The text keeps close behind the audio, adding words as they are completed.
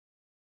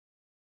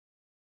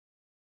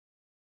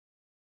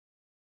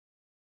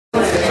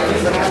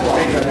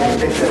I'm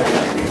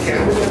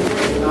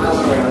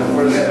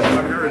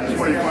here at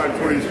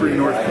 2523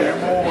 North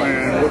Campbell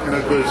and looking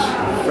at this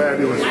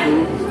fabulous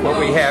food. What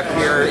we have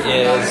here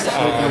is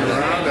why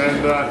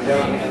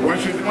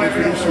don't you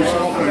introduce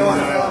yourself and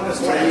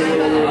tell me a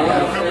little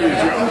about your company,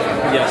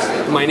 Yumm? yes,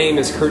 my name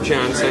is Kurt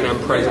Johnson. I'm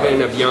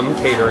president of Yumm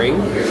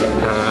Catering.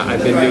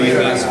 I've been doing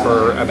this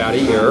for about a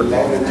year.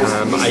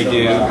 I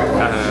do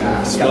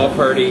small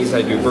parties,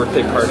 I do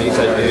birthday parties,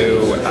 I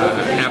do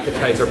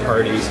appetizer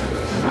parties,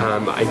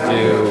 I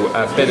do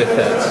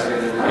benefits,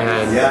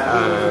 and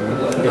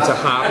it's a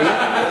hobby.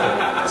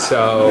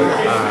 So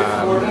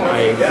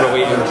I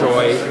really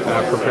enjoy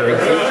preparing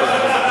food.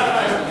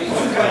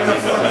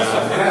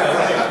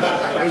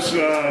 This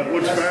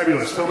looks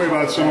fabulous. Tell me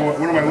about some of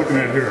what am I looking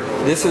at here?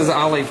 This is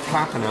olive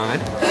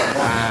tapenade.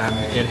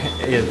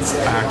 It's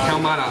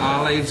Kalamata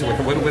olives with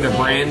a little bit of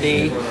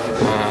brandy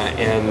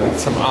and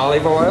some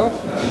olive oil.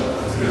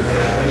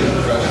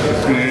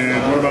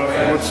 And what about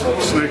what's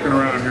snaking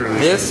around here?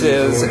 This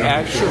is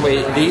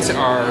actually, these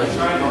are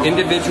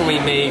individually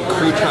made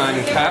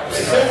crouton cups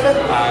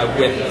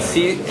with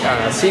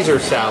Caesar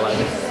salad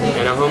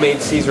and a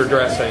homemade Caesar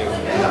dressing.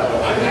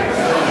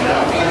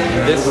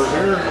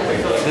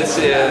 This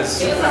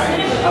is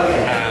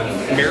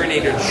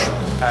marinated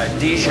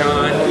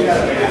Dijon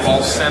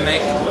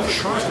balsamic.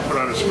 Cost to put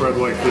on a spread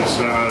like this,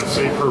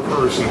 say per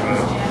person?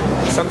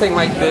 Something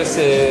like this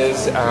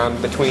is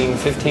between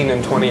 $15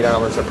 and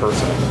 $20 a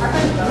person.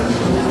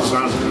 It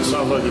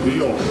sounds like a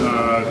deal.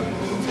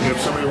 If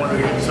somebody wanted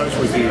to get in touch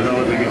with you, how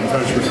would they get in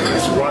touch with you?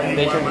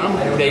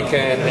 They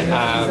can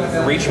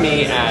reach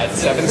me at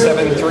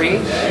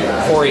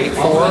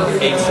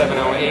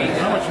 773-484-8708.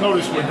 How much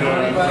notice would you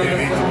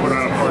need to put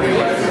on a party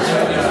like this?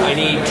 I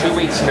need 2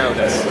 weeks'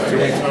 notice. 2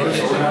 weeks'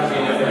 notice?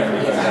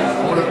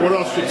 What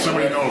else should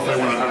somebody know if they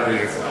want to hire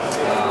you?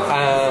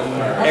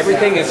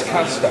 Everything is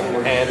custom,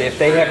 and if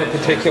they have a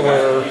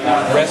particular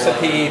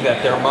recipe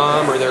that their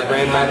mom or their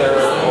grandmother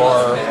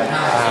or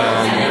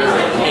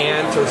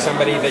aunt or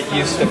somebody that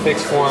used to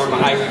fix for them,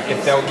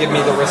 if they'll give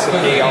me the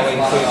recipe, I'll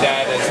include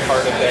that as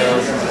part of their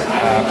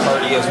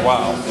party as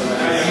well.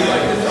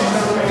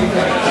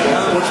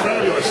 Well, it's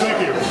fabulous.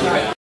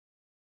 Thank you.